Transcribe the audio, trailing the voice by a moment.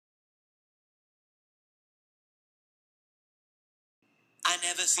I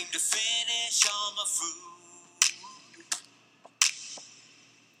never seem to finish all my food.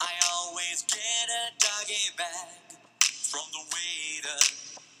 I always get a doggy bag from the waiter,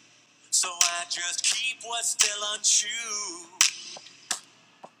 so I just keep what's still unchewed.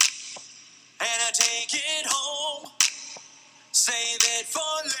 And I take it home, save it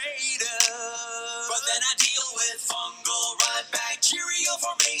for later. But then I deal with fungal rot, bacterial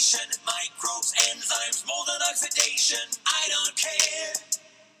formation, microbes, enzymes, mold and oxidation. I don't care.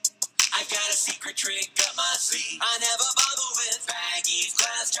 I've got a secret trick up my sleeve. I never bother with baggies,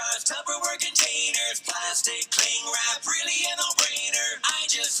 glass jars, Tupperware containers, plastic, cling wrap, really a no-brainer. I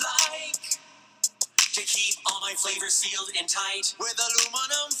just like to keep all my flavors sealed and tight with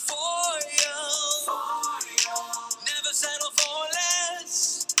aluminum foil. Never settle for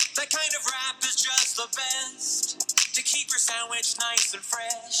less. That kind of wrap is just the best. To keep your sandwich nice and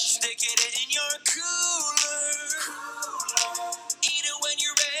fresh, stick it in your cooler. Eat it when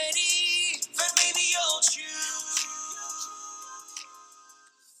you're ready, then maybe you'll choose.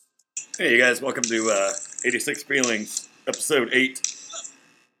 Hey, you guys, welcome to 86 Feelings, episode 8.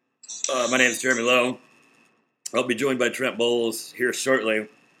 My name is Jeremy Lowe. I'll be joined by Trent Bowles here shortly,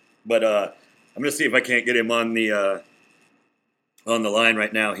 but I'm going to see if I can't get him on the line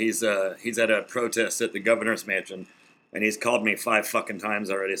right now. He's at a protest at the governor's mansion, and he's called me 5 fucking times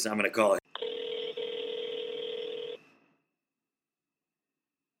already, so I'm going to call him.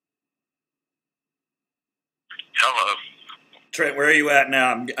 Hello. Trent, where are you at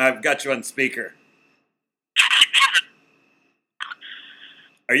now? I've got you on speaker.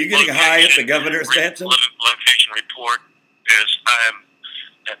 Are you getting high at the governor's mansion? Location report is I'm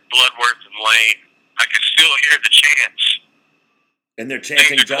at Bloodworth and Lane. I can still hear the chants. And they're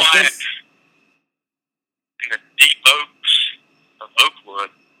chanting Things are quiet justice? in the deep oaks of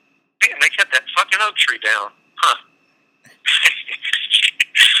Oakwood. Man, they cut that fucking oak tree down. Huh.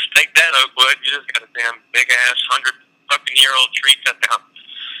 Take that, Oakwood. You just got a damn big-ass 100-fucking-year-old tree cut down.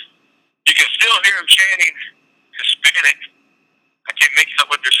 You can still hear them chanting Hispanic. I can't make out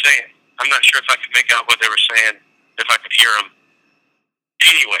what they're saying. I'm not sure if I could make out what they were saying, if I could hear them.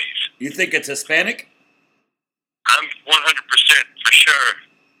 Anyways. You think it's Hispanic? I'm 100% for sure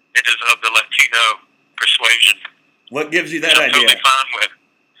it is of the Latino persuasion. What gives you that I'm idea? totally fine with.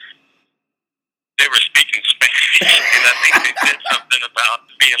 They were speaking Spanish, and I think they said something about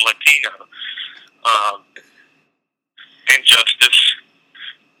being Latino and justice.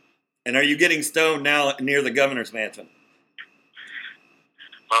 And are you getting stoned now near the governor's mansion?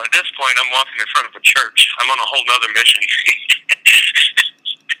 Well, at this point, I'm walking in front of a church. I'm on a whole nother mission.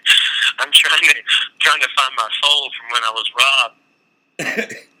 I'm trying to find my soul from when I was robbed.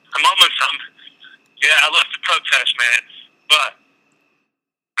 I left the protest, man, but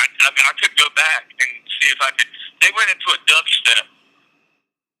I could go back and see if I could. They went into a dubstep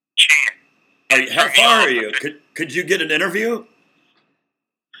chant. How far are you? Could you get an interview?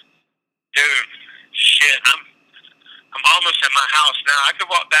 Dude, shit, I'm almost at my house now. I could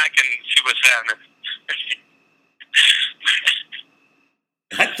walk back and see what's happening.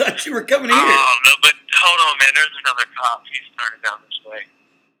 I thought you were coming here. Oh, no, but hold on, man. There's another cop. He's turning down this way.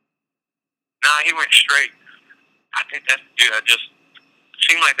 Nah, he went straight. I think that's the dude. I just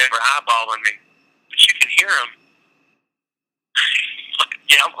seemed like they were eyeballing me. But you can hear him.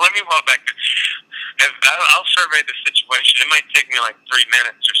 Yeah, let me walk back. I'll survey the situation. It might take me like 3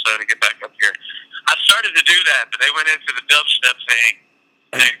 minutes or so to get back up here. I started to do that, but they went into the dubstep thing.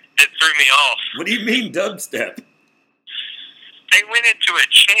 It threw me off. What do you mean dubstep? They went into a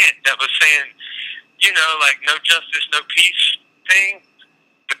chant that was saying, like no justice, no peace thing.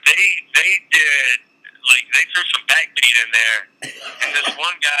 But they did, like, they threw some backbeat in there. And this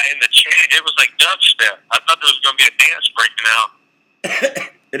one guy in the chant, it was like dubstep. I thought there was going to be a dance breaking out.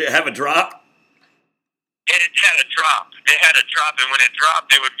 Did it have a drop? It had a drop. It had a drop, and when it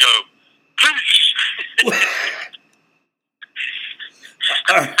dropped, they would go, peace.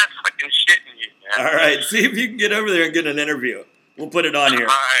 I'm not fucking shitting you, man. All right, see if you can get over there and get an interview. We'll put it on here. All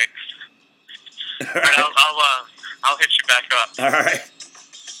right. All right, I'll hit you back up. All right.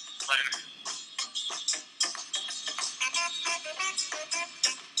 Later.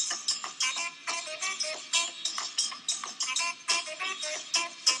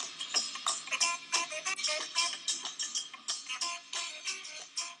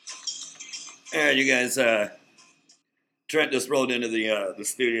 All right, you guys. Trent just rolled into the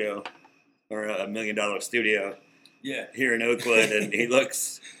studio, or $1 million studio. Yeah. Here in Oakwood, and he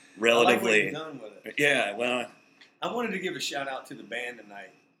looks relatively. I like what you've done with it. Yeah, well. I wanted to give a shout out to the band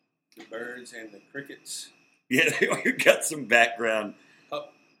tonight, the Birds and the Crickets. Yeah, you got some background. Oh.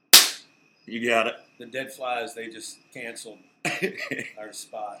 You got it. The Dead Flies, they just canceled our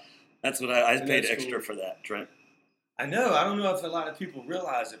spot. That's what I And paid that's extra cool. for that, Trent. I know. I don't know if a lot of people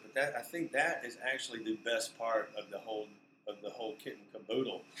realize it, but I think that is actually the best part of the whole kit and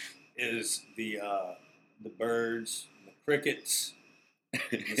caboodle is the birds, the crickets,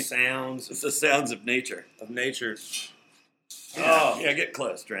 the sounds It's the sounds of nature. of nature. Oh, yeah, get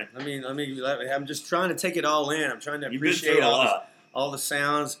close, Trent. I'm just trying to take it all in. I'm trying to You've been appreciate through a lot. all the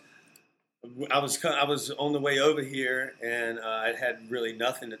sounds. I was on the way over here, and I had really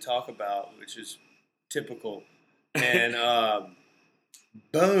nothing to talk about, which is typical. And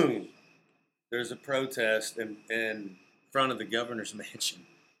boom, there's a protest in front of the governor's mansion.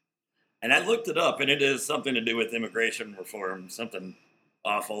 And I looked it up, and it is something to do with immigration reform, something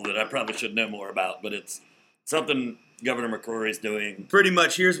awful that I probably should know more about, but it's something Governor McCrory's doing. Pretty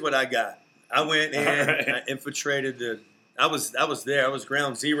much, here's what I got. I went in, Alright. I infiltrated I was there. I was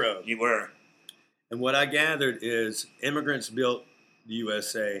ground zero. You were. And what I gathered is immigrants built the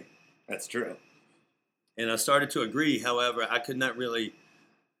USA. That's true. And I started to agree. However, I didn't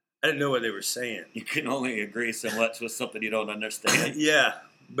know what they were saying. You can only agree so much with something you don't understand. Yeah,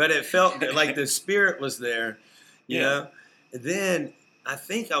 but it felt like the spirit was there, you Yeah. know? And then I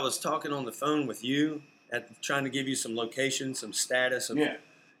think I was talking on the phone with you, trying to give you some location, some status of Yeah.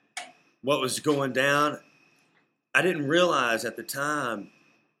 what was going down. I didn't realize at the time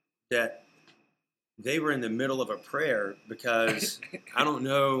that they were in the middle of a prayer because I don't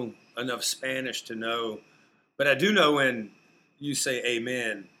know enough Spanish to know, but I do know when you say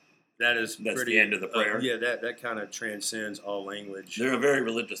amen, that's pretty, the end of the prayer. Yeah, that kind of transcends all language. They're a very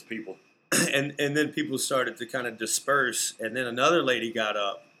religious people. And then people started to kind of disperse, and then another lady got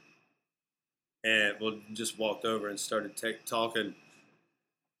up and just walked over and started talking.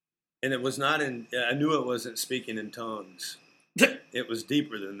 And it was not I knew it wasn't speaking in tongues. It was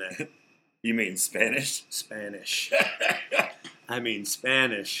deeper than that. You mean Spanish? Spanish. I mean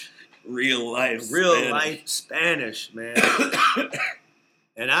Spanish. Real life Spanish, man.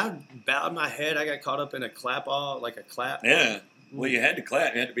 And I bowed my head. I got caught up in a clap. Yeah. Well, you had to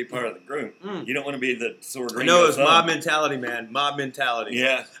clap. You had to be part of the group. You don't want to be the sore green. No, it's mob mentality, man. Mob mentality.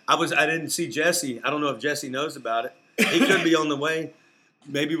 Yeah. I didn't see Jesse. I don't know if Jesse knows about it. He could be on the way.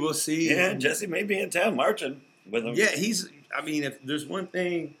 Maybe we'll see. Yeah, Jesse may be in town marching with him. Yeah, if there's one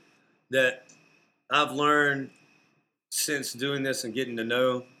thing that I've learned since doing this and getting to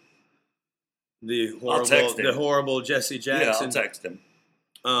know the horrible Jesse Jackson. Yeah, I'll text him.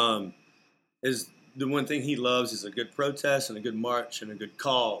 Is the one thing he loves is a good protest and a good march and a good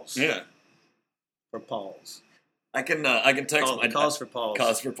cause. Yeah. For Pauls. I can text my cause for Pauls.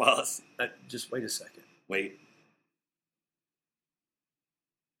 Cause for Pauls. Just wait a second. Wait.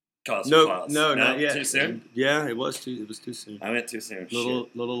 Cause No, for Pauls. no, not yet. Too soon? Yeah, it was too soon. I went too soon. Little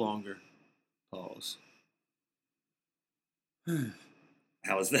longer. Pause.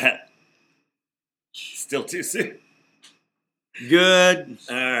 How was that? Still too soon? Good.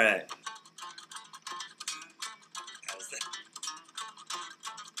 All right. How was that?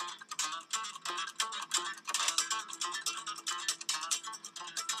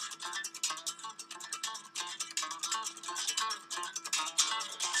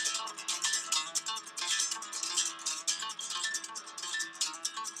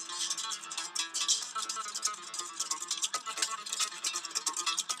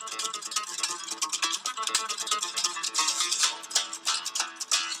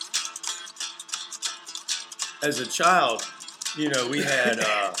 As a child, we had,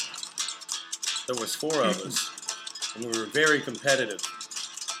 there was 4 of us, and we were very competitive.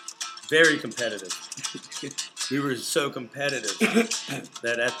 Very competitive. We were so competitive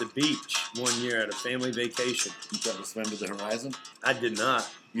that at the beach one year at a family vacation, You tried to swim to the horizon? I did not,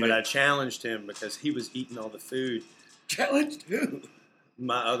 You but didn't? I challenged him because he was eating all the food. Challenged who?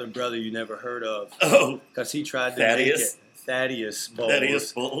 My other brother you never heard of, Oh, because he tried to Thaddeus? make it. Thaddeus Bowles.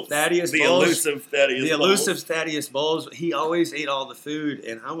 Thaddeus Bowles. Thaddeus the Bowles. elusive Thaddeus The Bowles. elusive Thaddeus Bowles. He always ate all the food,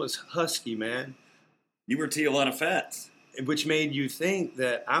 and I was husky, man, You were Tijuana Fats. which made you think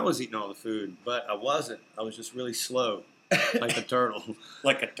that I was eating all the food, but I wasn't. I was just really slow, like a turtle.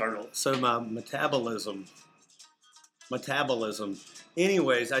 Like a turtle. So my metabolism.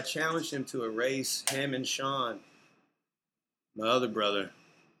 Anyways, I challenged him to a race, him and Sean, my other brother,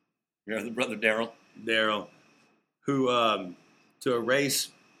 Your other brother, Daryl. Daryl, who to a race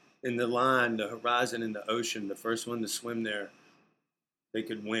in the line, the horizon in the ocean, the first one to swim there, they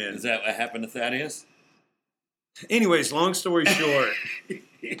could win. Is that what happened to Thaddeus? Anyways, long story short, He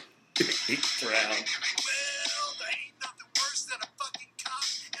drowned. Well, there ain't nothing worse than a fucking cop,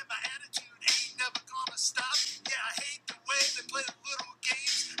 and my attitude ain't never gonna stop. Yeah, I hate the way they play the little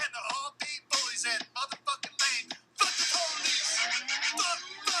games, and they'll all be bullies and motherfucking lame. Fuck the police.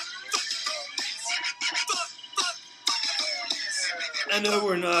 know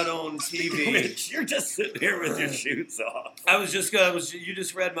we're not on TV. Mitch, you're just sitting here with your shoes off. You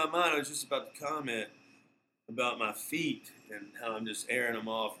just read my mind. I was just about to comment about my feet and how I'm just airing them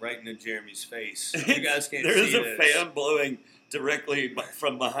off right into Jeremy's face. You guys can't There see is a this. fan blowing directly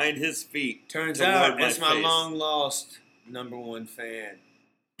from behind his feet. Turns toward out it's my face. long lost number one fan.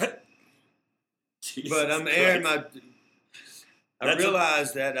 Jesus But I'm airing Christ. I That's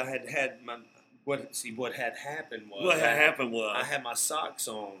realized that I had my what had happened was What had happened was I had my socks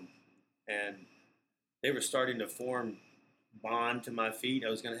on and they were starting to form bond to my feet. I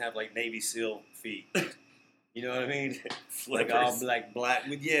was gonna have like Navy SEAL feet. You know what I mean? Like all black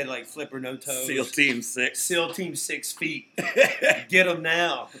with like flipper no toes. SEAL Team 6. SEAL Team 6 feet. Get them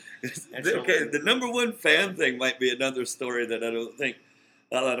now. Okay, the number one fan thing might be another story that I don't think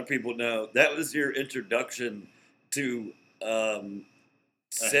a lot of people know. That was your introduction to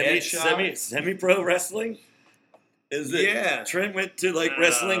semi pro wrestling. Is it? Yeah. Trent went to like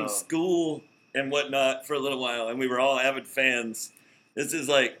wrestling school and whatnot for a little while, and we were all avid fans. This is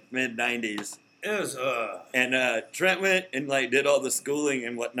like mid '90s. It was And Trent went and like did all the schooling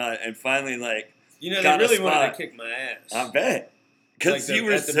and whatnot, and finally like they got a really wanted spot. to kick my ass. I bet because Like you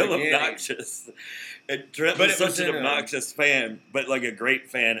were at the so beginning. obnoxious. And Trent But was it was such an in a- obnoxious fan, but like a great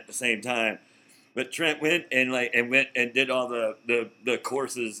fan at the same time. But Trent went and went and did all the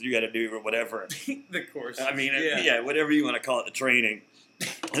courses you got to do or whatever. The course. I mean, yeah, whatever you want to call it, the training.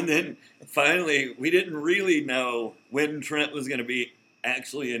 And then finally, we didn't really know when Trent was going to be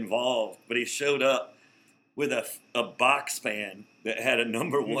actually involved, but he showed up with a box fan that had a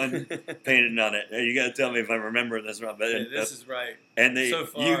number one painted on it. You got to tell me if I remember this wrong. But This is right. and so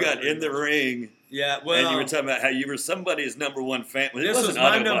far, you got in the ring, Yeah, well, and you were talking about how you were somebody's number one fan. Well, it this was wasn't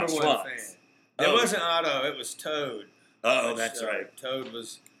my Otto number von one Schwartz. fan. Oh. It wasn't Otto. It was Toad. Oh, Which, that's right. Toad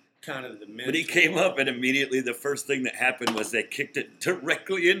was kind of the mentor. But he came up, and immediately the first thing that happened was they kicked it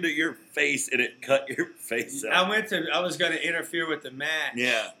directly into your face, and it cut your face out. I was going to interfere with the match.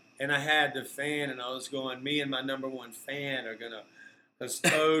 Yeah. And I had the fan, and I was going, me and my number one fan are going to, because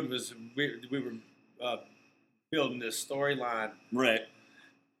Toad was, we were building this storyline Right.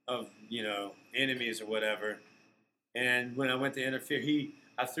 of, enemies or whatever. And when I went to interfere,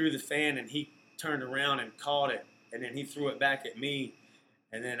 I threw the fan, and he turned around and caught it, and then he threw it back at me,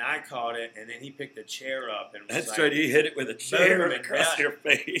 and then I caught it, and then he picked a chair up. And was That's like, right. He hit it with a chair boom, and across that- your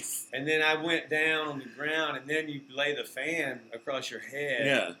face. And then I went down on the ground, and then you lay the fan across your head.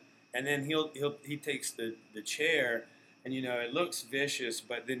 Yeah. And then he takes the chair, and it looks vicious,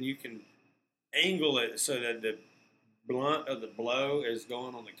 but then you can angle it so that the blunt of the blow is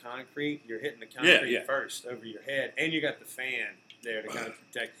going on the concrete. You're hitting the concrete first over your head, and you got the fan there to kind of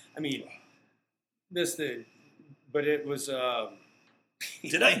protect. I mean, but it was.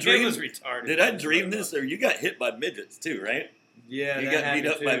 Did I dream? It was retarded. Did I dream this, or you got hit by midgets too? Right? Yeah, You that got beat happened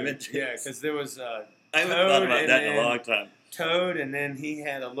up by too. midgets. Yeah, because there was. I haven't thought about Toad that in and a long time. Toad, and then he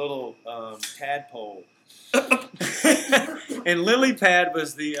had a little tadpole. And Lily Pad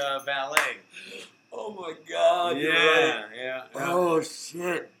was the valet. Oh my God! You're right. Yeah. Oh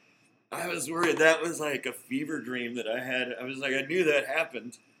shit! I was worried that was like a fever dream that I had. I was like, I knew that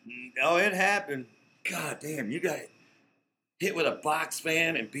happened. Oh, it happened. God damn! You got hit with a box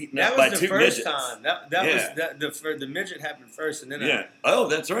fan and beaten That up by was the two first midgets. time. That was the midget happened first, and then Yeah. Oh,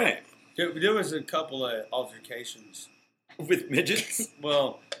 that's right. there was a couple of altercations. With midgets.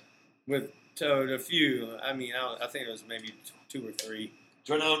 Well, with Toad, a few. I mean, I think it was maybe 2 or 3.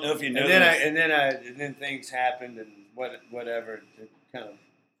 Jordan, I don't know if you know And this. then things happened, and whatever, it kind of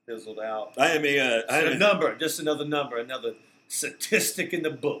fizzled out. I am number, just another number, another statistic in the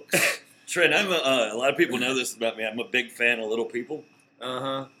books. Trent, I'm a lot of people know this about me. I'm a big fan of little people,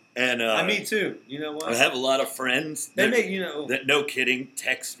 Uh-huh. and Me too. You know what? I have a lot of friends They that, make, that, no kidding,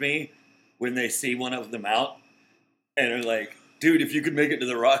 text me when they see one of them out, and are like, "Dude, if you could make it to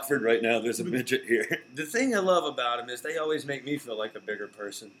the Rockford right now, there's a midget here." The thing I love about them is they always make me feel like a bigger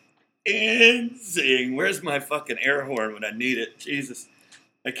person. And sing, where's my fucking air horn when I need it? Jesus,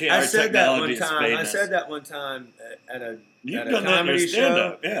 I can't. I Our said that one technology is time. failing I us. said that one time at a You've at a done that in your comedy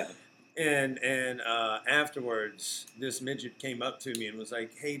stand-up, yeah. and afterwards, this midget came up to me and was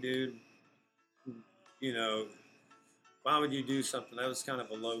like, "Hey, dude, why would you do something? That was kind of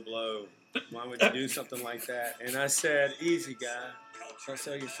a low blow. Why would you do something like that?" And I said, "Easy, guy. Don't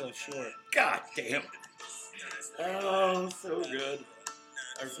sell yourself short." God damn it! Oh, so good.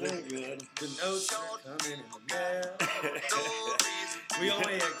 So good. The notes are coming in the mail. We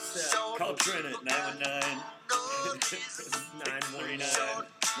only accept Call Trent at 919 919.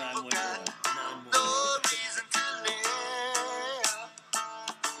 911.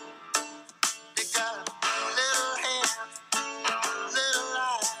 Little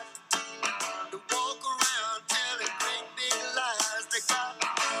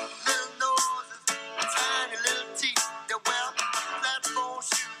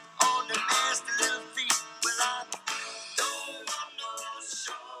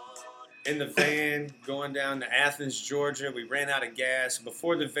in the van going down to Athens, Georgia. We ran out of gas.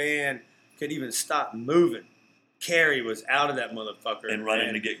 Before the van could even stop moving, Carrie was out of that motherfucker. And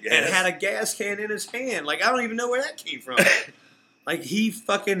running to get gas. And had a gas can in his hand. Like, I don't even know where that came from. Like, he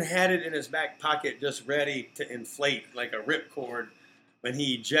fucking had it in his back pocket just ready to inflate like a ripcord. When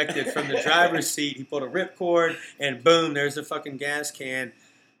he ejected from the driver's seat, he pulled a ripcord, and boom, there's the fucking gas can.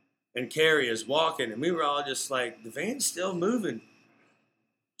 And Carrie is walking, and we were all just like, the van's still moving.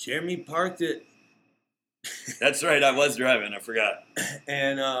 Jeremy parked it. That's right, I was driving, I forgot.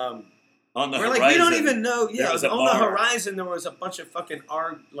 And On the we're horizon. like, we don't even know. Yeah, there was a on the bar. horizon, there was a bunch of fucking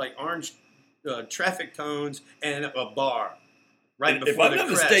orange traffic cones and a bar right If before I'm the not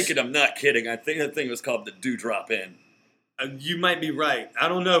crest. mistaken, I'm not kidding. I think that thing was called the Dewdrop Inn. You might be right. I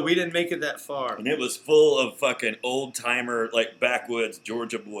don't know. We didn't make it that far. And it was full of fucking old-timer, like, backwoods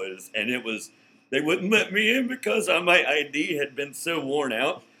Georgia boys. And it was, they wouldn't let me in because my ID had been so worn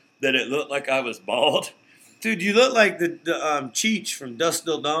out that it looked like I was bald. Dude, you look like the Cheech from Dusk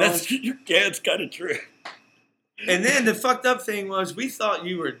Till Dawn. It's kind of true. And then the fucked up thing was we thought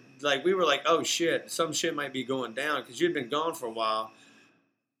you were, like, we were like, oh shit, some shit might be going down because you'd been gone for a while.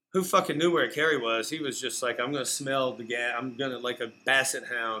 Who fucking knew where Carrie was? He was just like, I'm going to smell the gas. I'm going to, like a basset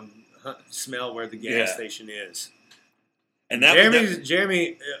hound, smell where the gas station is. And that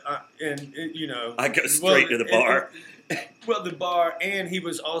Jeremy, you know. I go straight to the bar. Well, the bar, and he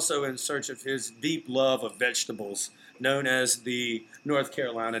was also in search of his deep love of vegetables, known as the North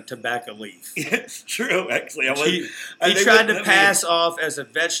Carolina tobacco leaf. It's true, actually. He tried to pass off as a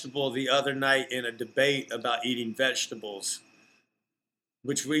vegetable the other night in a debate about eating vegetables,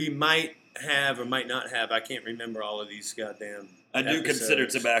 which we might have or might not have. I can't remember all of these goddamn I do episodes. consider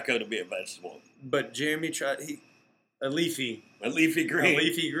tobacco to be a vegetable. But Jeremy tried a leafy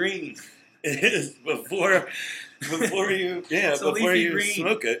green. It is before you before you green.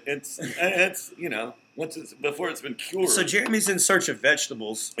 smoke it. It's you know before it's been cured. So Jeremy's in search of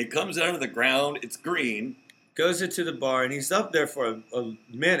vegetables. It comes out of the ground. It's green. Goes into the bar, and he's up there for a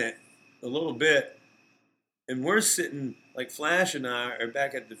minute, a little bit, and we're sitting, like Flash and I are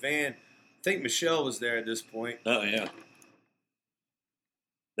back at the van. I think Michelle was there at this point. Oh yeah,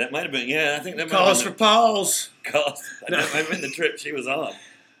 that might have been. Yeah, I think that might Calls have for been Pauls. calls. No. That might have been the trip she was on.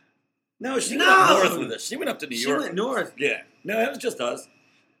 No, she went No. up north with us. She went up to New She York. went north. Yeah, no, it was just us.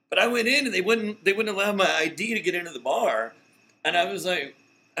 But I went in and they wouldn't allow my ID to get into the bar, and I was like,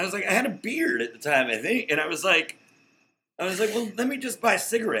 I had a beard at the time, I think, and I was like, well, let me just buy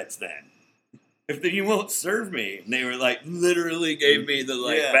cigarettes then. If you won't serve me, and they were like, literally gave me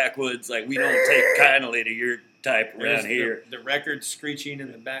the backwoods, like we don't take kindly to your type around There's here. The record screeching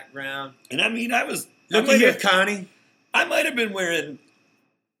in the background. And I mean, Looky here, Connie. I might have been wearing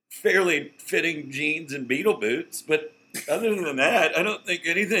fairly fitting jeans and Beetle boots, but other than that, I don't think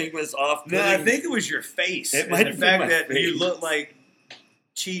anything was off-putting. No, I think it was your face. It might have the been fact my that face. you look like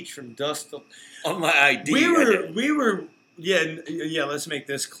Cheech from Dusk Till. On my ID. We were. Yeah. Let's make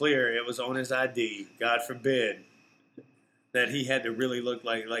this clear. It was on his ID. God forbid that he had to really look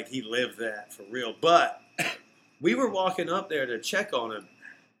like he lived that for real. But we were walking up there to check on him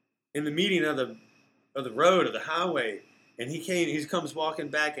in the meeting of the road of the highway, and he comes walking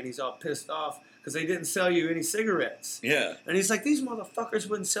back, and he's all pissed off because they didn't sell you any cigarettes. Yeah. And he's like, these motherfuckers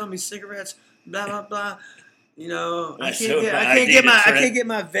wouldn't sell me cigarettes. Blah blah blah. You know, I showed can't my get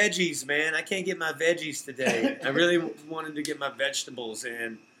my veggies, man. I can't get my veggies today. I really wanted to get my vegetables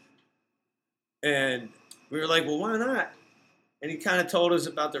in. And we were like, well, why not? And he kind of told us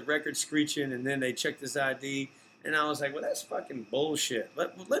about the record screeching, and then they checked his ID. And I was like, well, that's fucking bullshit.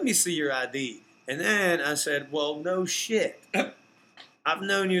 Let me see your ID. And then I said, well, no shit. I've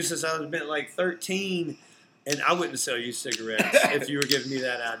known you since I was been like 13, and I wouldn't sell you cigarettes if you were giving me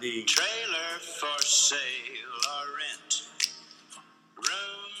that ID. Trailer for sale or rent.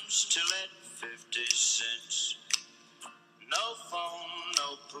 Rooms to let 50 cents. No phone,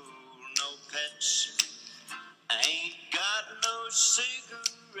 no pool, no pets. Ain't got no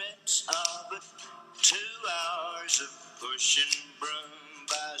cigarettes. But 2 hours of pushing broom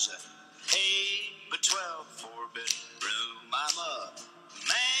buys a 8 by 12 4-bedroom. I'm a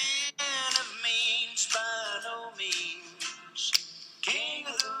man of means by no means. King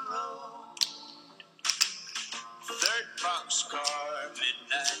of the road. Third boxcar,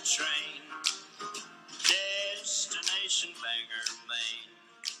 midnight train. Destination Bangor, Maine.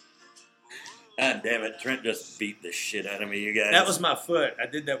 God damn it, Trent just beat the shit out of me, you guys. That was my foot. I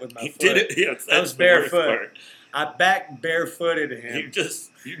did that with my He foot. did it. Yes, That was that's the worst barefoot. part. I back barefooted You him. just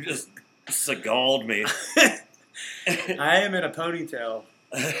segalled me. I am in a ponytail.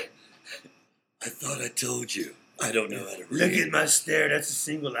 I thought I told you. I don't know how to read. Look at my stare. That's a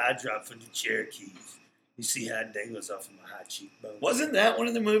single eye drop from the Cherokees. You see how it dangles off of my high cheekbone. Wasn't that one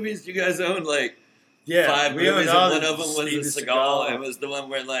of the movies you guys owned? Like, Yeah, 5 we owned movies, and all one the of them was Steven the Seagal, and it was the one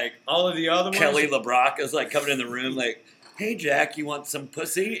where, like, all of the other ones. Kelly LeBrock is, like, coming in the room, like, hey, Jack, you want some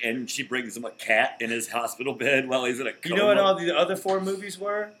pussy? And she brings him a cat in his hospital bed while he's in a coma. You know what all the other 4 movies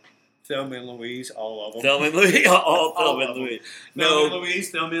were? Thelma and Louise, all of them. Thelma and Louise? All Thelma of and them. Louise. Thelma and No, Louise,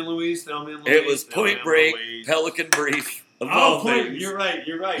 Thelma and Louise, Thelma and Louise. it was Thelma Point and Break, Louise. Pelican Brief, of Oh, all Point, things. you're right.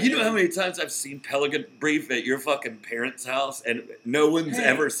 You know how many times I've seen Pelican Brief at your fucking parents' house, and no one's Hey.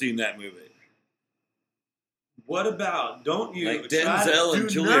 ever seen that movie? What about, don't you Like try Denzel to- and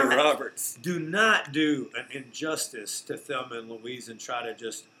do Julia not- Roberts. Do not do an injustice to Thelma and Louise and try to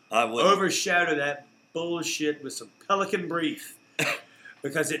just I would. overshadow that bullshit with some Pelican Brief.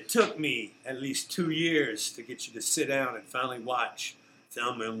 Because it took me at least 2 years to get you to sit down and finally watch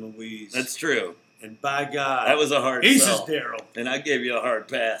Thelma and Louise. That's true. And by God, That was a hard Ace is sell. Daryl. And I gave you a hard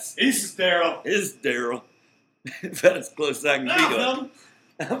pass. Ace is Daryl. Is Daryl. About as close as I can No, be to Thelma. it.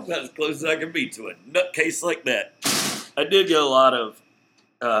 I'm about as close as I can be to a nutcase like that. I did get a lot of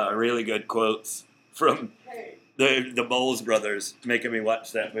really good quotes from Hey, the Bowles brothers making me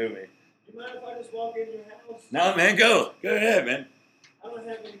watch that movie. you mind if I just walk in your house? No, man, go. Go ahead, man. I don't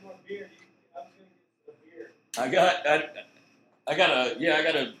have any more beer. I was going to get a beer. I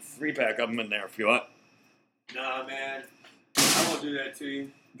got a 3-pack of them in there if you want. Nah, man. I won't do that to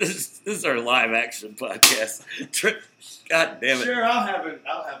you. This is our live action podcast. Trent, God damn it. Sure, I'll have it.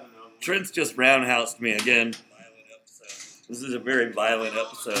 I'll have another one. Trent's just roundhoused me again. This is a very violent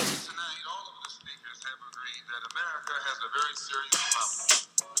episode. Tonight, all of the speakers have agreed that America has a very serious problem.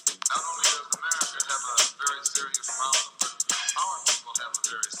 Not only does America have a very serious problem, but our people have a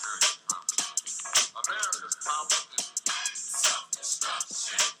very serious problem. America's problem is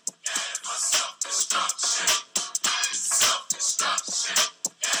self-destruction. Yeah, for self-destruction. Self-destruction.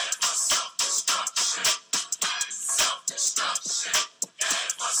 Yeah, for self-destruction. Self-destruction. Yeah,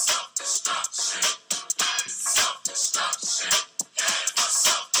 for self-destruction. Self-destruction. Yeah, for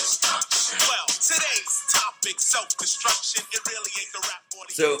self-destruction. Well, today's topic, self-destruction. It really ain't the rap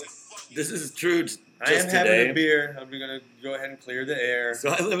 40. So, this is true just I am having today. a beer. I'm going to go ahead and clear the air. So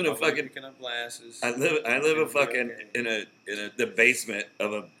I live in a I'll be fucking picking up glasses. I live a fucking in the basement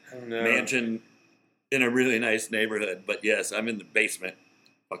of a Oh, no. mansion in a really nice neighborhood. But yes, I'm in the basement.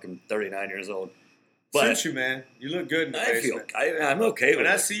 Fucking 39 years old. But Suits you, man. You look good in the I feel basement. I'm okay When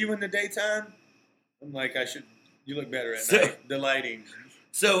with I it. see you in the daytime, I'm like, you look better at So- night. The lighting.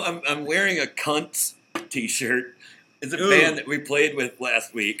 So I'm wearing a Cunts t-shirt. It's a Ooh. band that we played with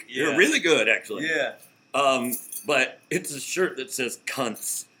last week. Yeah. They're really good, actually. Yeah. But it's a shirt that says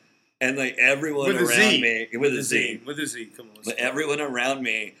Cunts, and like everyone With a around Z. me with a Z. With a Z. Come on. But everyone around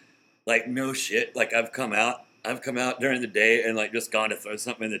me, like, no shit. Like, I've come out during the day and, like, just gone to throw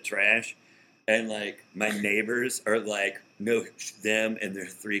something in the trash. And, like, my neighbors are, like, no, them and their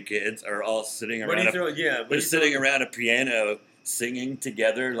 3 kids are all sitting What are around. you throwing? Yeah. They're sitting around a piano singing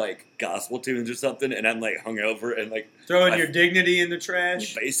together, like, gospel tunes or something. And I'm, like, hungover and, like, Throwing I- your dignity in the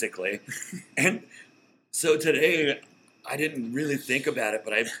trash. basically. And so today, I didn't really think about it,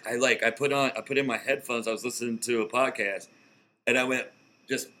 but I put in my headphones. I was listening to a podcast, and I went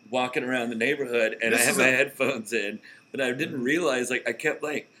just walking around the neighborhood, and This I had is my a- headphones in, but I didn't realize, like, I kept,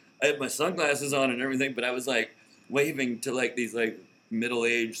 like, I had my sunglasses on and everything, but I was, like, waving to, like, these, like,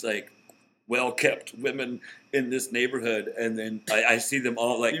 middle-aged, like, well-kept women in this neighborhood, and then I see them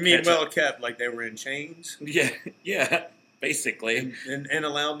all, like, You mean catch well up. kept, like they were in chains Yeah, basically. and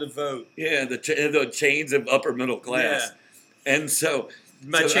allowed to vote. Yeah, the chains of upper middle class. And so,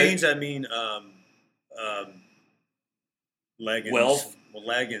 By So chains, I mean leggings. Wealth? Well,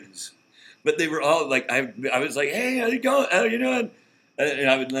 leggings. but they were all like, I was like, hey, how you going? How you doing? And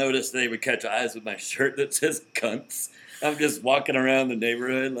I would notice they would catch eyes with my shirt that says Cunts. I'm just walking around the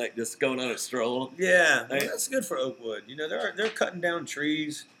neighborhood, like just going on a stroll. Yeah, well, Hey. that's good for Oakwood. You know, they're cutting down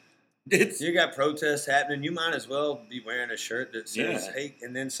trees. It's You got protests happening. You might as well be wearing a shirt that says Yeah. "hey"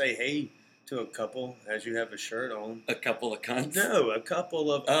 and then say "hey" to a couple as you have a shirt on. a couple of cunts. No, a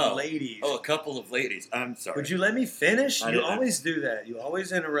couple of Oh. ladies. Oh, a couple of ladies. I'm sorry. Would you let me finish? I You didn't- always do that. You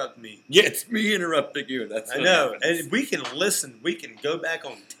always interrupt me. Yeah, it's me interrupting you. That's I what know. happens. And we can listen. We can go back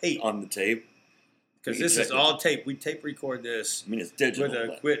on tape On the tape. because we this can is check all tape. We tape record this I mean, it's digital. with a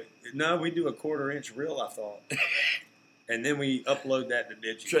but- quit. No, we do a 1/4-inch reel. I thought, and then we upload that to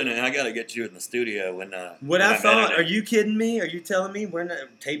digital. Trina, I got to get you in the studio when. What when I I'm thought? Are editing. you kidding me? Are you telling me we're not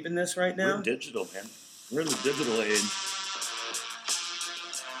taping this right We're now? digital, man. We're in the digital age.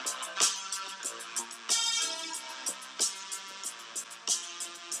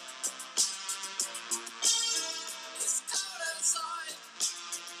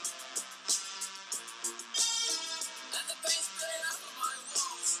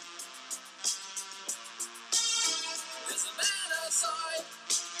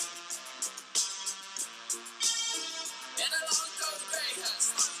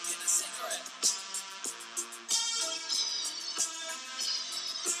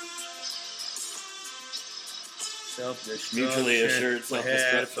 Self-destruction. Mutually assured Head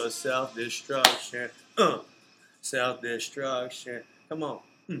self-destruction. for self-destruction. Self-destruction. Come on.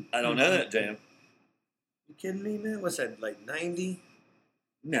 I don't know that jam. You kidding me, man? What's that, like 90?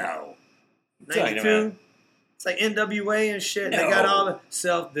 No. What are you talking 92? about? It's like NWA and shit. They got all the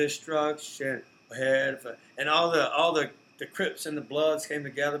self-destruction. Head for, and all the Crips and the Bloods came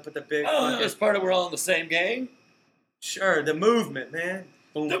together, put the big Oh, fucking... that's part of we're all in the same gang? Sure, the movement, man.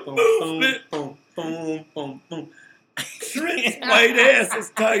 Boom, The boom, movement. boom, boom, boom, boom. Trent's white ass is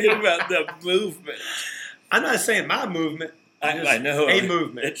talking about the movement. I'm not saying my movement. I know. A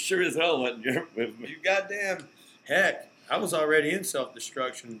movement. It sure as hell wasn't your movement. You goddamn heck. I was already in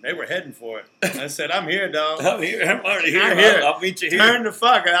self-destruction. They were heading for it. I said, I'm here, dog. I'm here. I'm already here. I'm here. I'll meet you here. Turn the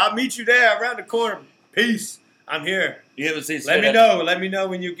fuck. I'll meet you there around the corner. Peace. I'm here. You haven't seen Let me know. Let me know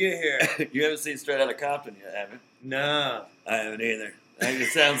when you get here. You haven't seen Straight Outta Compton yet, have you? Nah. I haven't either. I think it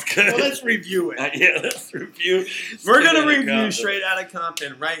sounds good. Well, let's review it. Yeah, let's review. We're going to Outta review Compton. Straight Outta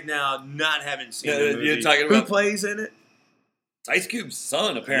Compton right now, not having seen Yeah, the movie. you're talking Who about- plays in it? Ice Cube's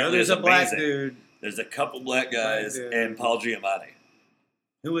son I apparently know there's is a black amazing. dude. There's a couple black guys dude. and Paul Giamatti.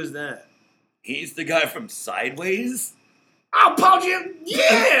 Who is that? He's the guy from Sideways. Oh, Paul Giamatti.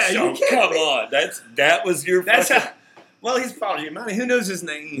 Yeah. So, you can't come be- on. That was your That's fucking... well, he's Paul Giamatti. Who knows his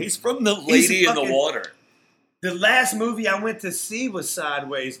name? He's from The Lady in the fucking- Water. The last movie I went to see was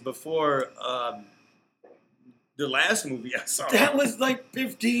Sideways before the last movie I saw. That was like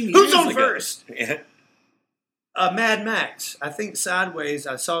 15 years Who's on ago. first? Yeah. Mad Max. I think Sideways.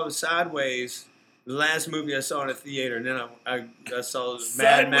 I saw Sideways. The last movie I saw in a theater, and then I saw Mad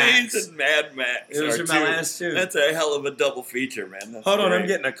Sideways Max. and Mad Max. Those are are my two- last two. That's a hell of a double feature, man. That's Hold on, I'm great.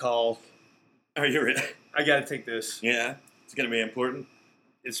 getting a call. Are you ready? I got to take this. Yeah. It's going to be important.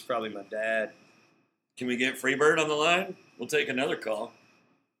 It's probably my dad. Can we get Freebird on the line? We'll take another call.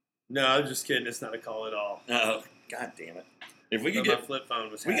 No, I'm just kidding. It's not a call at all. Oh, god damn it. If we could But get... my flip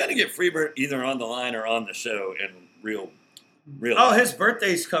phone was. We got to get Freebird either on the line or on the show in real Oh, life. his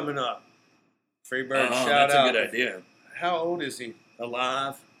birthday's coming up. Freebird, Oh, shout that's out. a good idea. How old is he?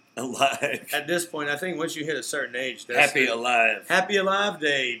 Alive? Alive. At this point, I think once you hit a certain age, that's Happy it. alive. Happy Alive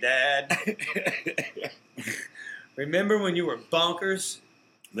Day, Dad. Remember when you were bonkers?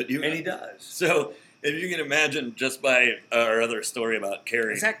 But you, And he does. so, if you can imagine, just by our other story about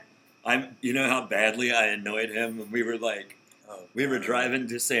Carrie, Is that? you know how badly I annoyed him when we were like, Oh, we were God. driving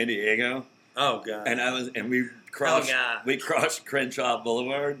to San Diego, Oh God. and we crossed, God. we crossed Crenshaw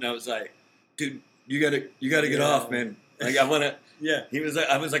Boulevard, and I was like, dude, you gotta get Yeah. off, man. Like I want to. Yeah.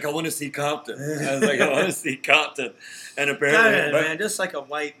 I was like, I want to see Compton. I was like, I want to see Compton, and apparently, God, man, just like a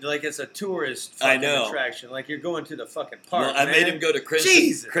white, like it's a tourist I fucking know. attraction. Like you're going to the fucking park. well, I man. made him go to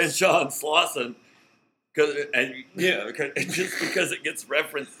Jesus. Crenshaw and Slauson, just because it gets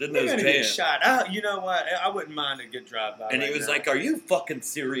referenced in You're those gonna get jams. shot. You know what? I wouldn't mind a good drive by. And he right was now. like, "Are you fucking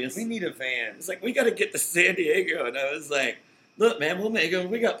serious?" "We need a van." It's like, we got to get to San Diego. And I was like, look, man, we'll make it.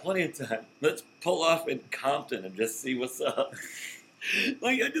 We got plenty of time. Let's pull off in Compton and just see what's up.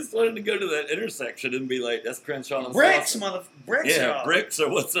 Like, I just wanted to go to that intersection and be like, that's Crenshaw and Bricks, Slauson. bricks. Yeah, y'all. bricks or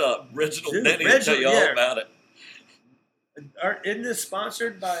what's up? Reginald Dude, Denny will tell you all yeah. about it. Isn't this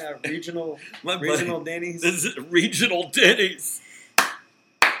sponsored by a regional My buddy, regional Denny's? this is Regional Denny's.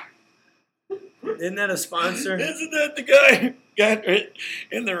 Isn't that a sponsor? Isn't that the guy got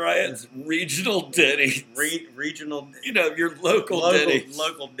in the riots? Regional Denny's. Regional You know, your local Denny's.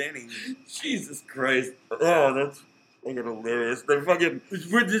 local Denny's. Jesus Christ. Oh, that's fucking hilarious. They're fucking...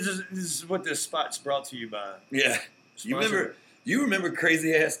 This is what this spot's brought to you by. Yeah. You remember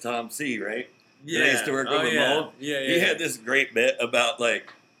crazy ass Tom C, right? Yeah. I used to work with him yeah. all. Yeah, yeah. He had this great bit about,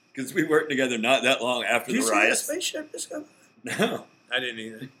 like, because we worked together not that long after Did you the see that riots. spaceship this coming? No. I didn't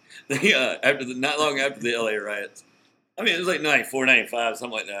either. Not long after the LA riots. I mean, it was like 94, 95,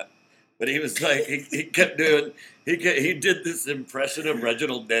 something like that. But he was like, he kept doing, he did this impression of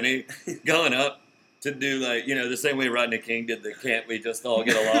Reginald Denny going up to do, like, you know, the same way Rodney King did the "Can't We Just All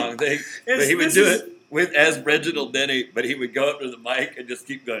Get Along" thing. But he would This do is- it as Reginald Denny, but he would go up to the mic and just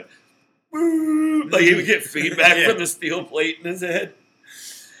keep going, "Woo!" Like he would get feedback Yeah. from the steel plate in his head.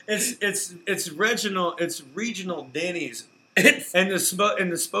 It's regional Denny's, It's and the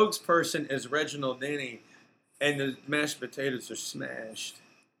spokesperson is Reginald Denny, and the mashed potatoes are smashed.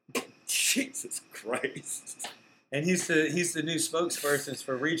 Jesus Christ. And he's the new spokesperson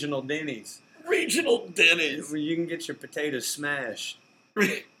for regional Denny's, Regional Denny's. where you can get your potatoes smashed.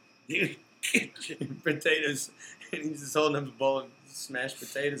 You Potatoes, and he's just holding up a bowl of smashed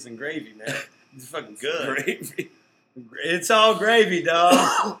potatoes and gravy, man. It's fucking good. gravy. It's all gravy,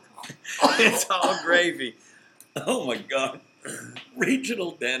 dog. It's all gravy. Oh my God.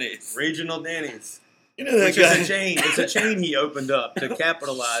 Regional Denny's. Regional Denny's. You know that Which guy? is a chain. It's a chain he opened up to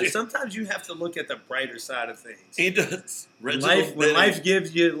capitalize. Shit. Sometimes you have to look at the brighter side of things. He does. When Reginald Denny. life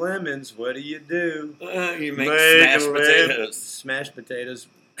gives you lemons, what do? You make Make smashed lemon- potatoes. Smashed potatoes.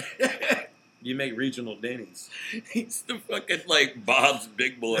 You make regional Denny's. He's the fucking like Bob's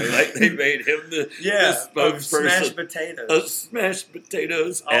Big Boy. Like they made him the Yeah, the of smashed spokesperson potatoes. of smashed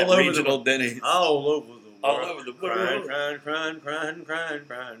potatoes All at over the regional world. Denny's. All over the world. All over the world.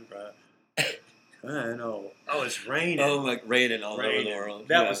 Crying. Oh, it's raining. Oh, like raining all over Raining. the world.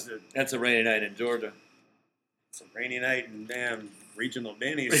 That Yeah. was That's a rainy night in Georgia. it's a rainy night in damn regional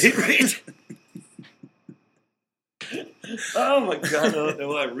Denny's. Oh my god! I don't know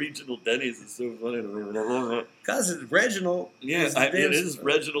why regional Denny's is so funny to me. Because it's Reginald. Yeah, It's it damn- is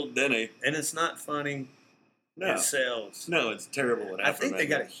Reginald Denny. And it's not funny. No, It sells. no, it's terrible. What I think they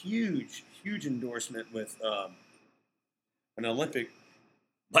got a huge endorsement with an Olympic.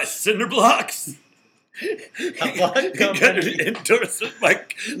 by Cinder Blocks. block He got company. an endorsement by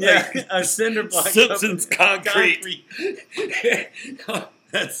A cinder block. Simpsons company. Concrete.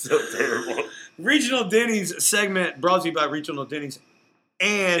 That's so terrible. Regional Denny's segment brought to you by Regional Denny's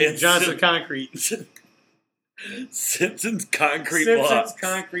and It's Johnson Sim- Concrete. Simpsons Concrete Simpsons Blocks.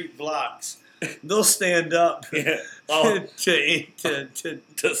 Concrete blocks. They'll stand up Yeah, all to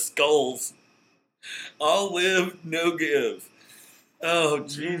skulls. All live, no give. Oh,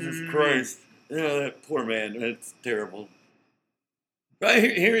 Jesus Christ. Oh, that poor man. That's terrible. Right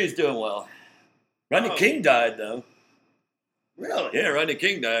here he's doing well. Rodney Oh. King died, though. really. Yeah, Rodney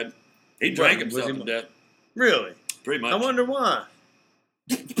King died. He drank Was himself he- to death, Really. pretty much. I wonder why.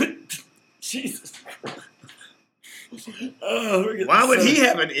 Jesus. Oh, we're getting Why would so- he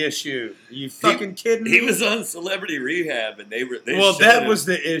have an issue? You fucking kidding me? He was on Celebrity Rehab, and they well, showed that him- was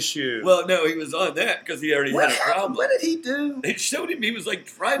the issue. Well, no, he was on that because he already what had a happened? problem. What did he do? They showed him he was like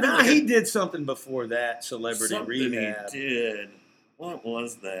driving. Nah, like he a, did something before that. Celebrity something Rehab. He did. What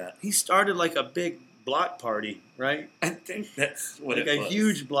was that? He started like a big block party, right? I think that's what Like it a was.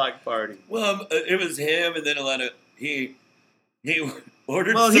 huge block party. Well, it was him, and then a lot of he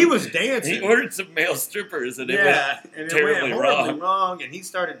ordered. Well, some, he was dancing. He ordered some male strippers, and it went yeah, and it terribly went horribly wrong. wrong. And he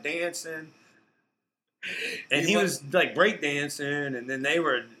started dancing, and he went- was like break dancing, and then they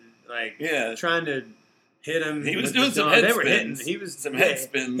were like Yeah, trying to hit him. he was with doing the some gun. head They were hitting. spins. He was some yeah, head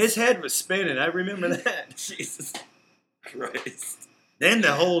spins. His head was spinning. I remember that. Jesus Christ. Then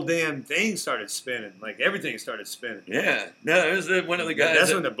the whole damn thing started spinning. Like everything started spinning. Yeah, no, it was one of the guys. That's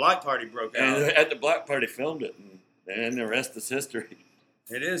that- when the block party broke out. and at the block party filmed it, and the rest is history.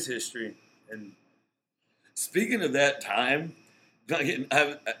 It is history, and Speaking of that time, fucking,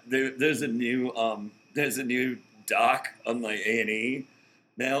 there's a new doc on like A&E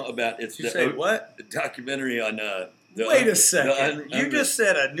now about it's did you say what? the documentary on the Wait a second. You just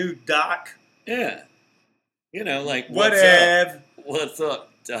said a new doc. yeah, you know, like Whatever. what's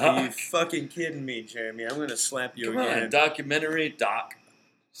up Are you doc? fucking kidding me, Jeremy? I'm gonna slap you Come again. on, documentary doc.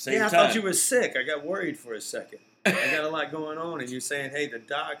 Same Yeah, I time. thought you were sick. I got worried for a second. I got a lot going on, and you're saying, "Hey, the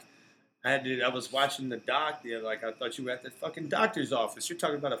doc." I was watching the doc. Like I thought you were at the fucking doctor's office. You're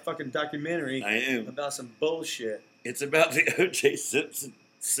talking about a fucking documentary I am. about some bullshit. It's about the O.J. Simpson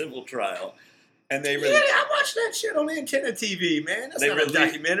civil trial, and they Yeah, really I watched that shit on Antenna TV, man. That's They not a really-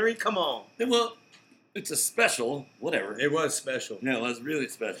 documentary. Come on. well, it's a special, whatever. It was special. No, it was really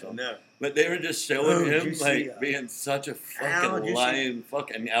special. No. But they were just showing Oh, did him you see, like being such a Al, did fucking you lying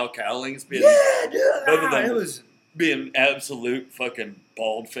fucking Al Cowlings being Yeah, dude. both of them It was. being absolute fucking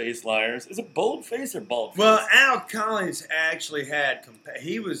bald faced liars. Is it bold face or bald face? Well, Al Collins actually had.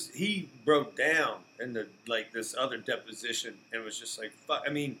 He broke down in the this other deposition and was just like, fuck.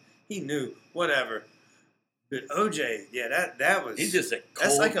 I mean, he knew whatever. But OJ, yeah, that was. he's just a that's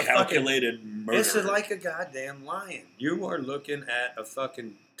cold, like a calculated murderer. It's like a goddamn lion. You are looking at a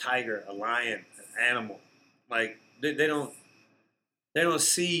fucking tiger, a lion, an animal. Like they don't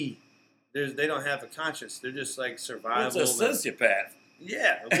see. They don't have a conscience. They're just like survival. It's a sociopath.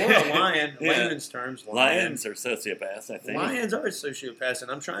 Yeah, or a lion. Yeah. Layman's terms. Lions are sociopaths, I think. Lions are sociopaths, and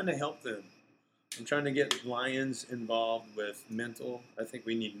I'm trying to help them. I'm trying to get lions involved with mental. I think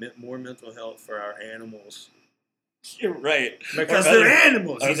we need more mental health for our animals. You're right. Because Or they're other-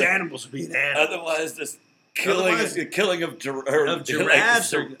 animals. These other- animals being animals. Otherwise, this Otherwise- killing of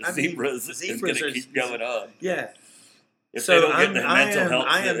giraffes or- I mean, zebras is zebras going are- to keep going on. Yeah. If So they don't get the I mental health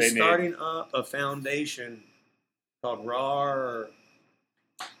am that they need. starting up a foundation called RAR.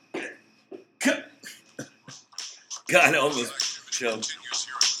 God, I almost choked.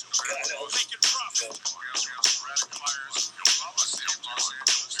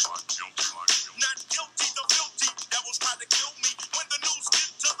 Not guilty, the guilty. Devils tried to kill me. When the news get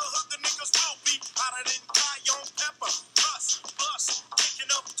to the hood, the niggas will be hotter than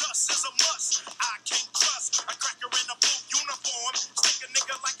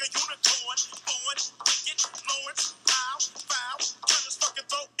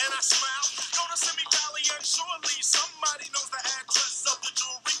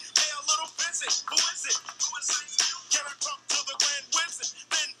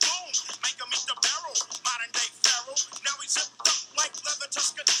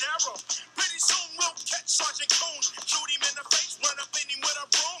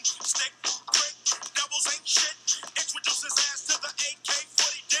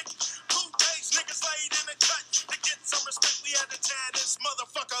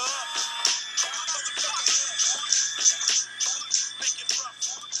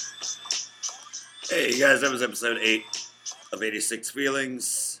guys, that was episode 8 of 86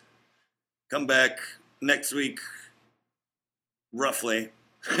 Feelings. Come back next week, roughly,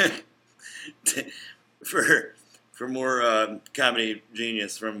 for more comedy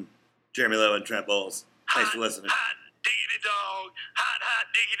genius from Jeremy Lowe and Trent Bowles. Thanks for listening. Hot diggity dog, hot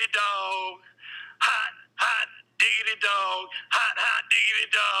diggity dog, hot diggity dog, hot diggity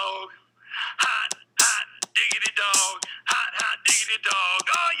dog, hot diggity dog, hot diggity dog.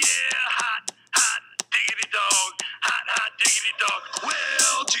 Oh yeah, hot diggity dog, hot diggity dog.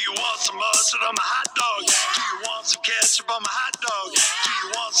 Well, do you want some mustard on my hot dog? Do you want some ketchup on my hot dog? Do you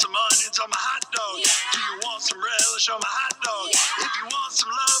want some onions on my hot dog? Do you want some relish on my hot dog? If you want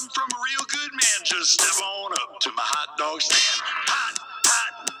some love from a real good man, just step on up to my hot dog stand. Hot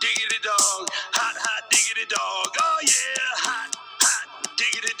diggity dog, hot diggity dog. Oh yeah, hot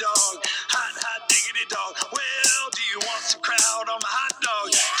diggity dog, hot diggity dog. Well, do you want some crowd on my hot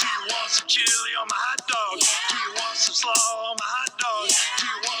dog? Do you want some chili on my hot dog? Do you want some slaw on my hot dog? Do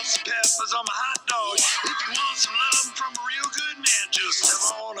you want some peppers on my hot dog? If you want some love from a real good man, just step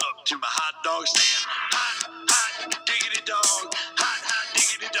on up to my hot dog stand. Hot diggity dog, hot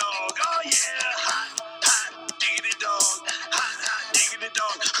diggity dog. Oh yeah, hot diggity dog, hot diggity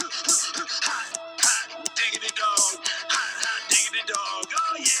dog. Hot diggity dog, hot diggity dog.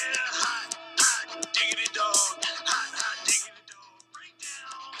 Oh yeah.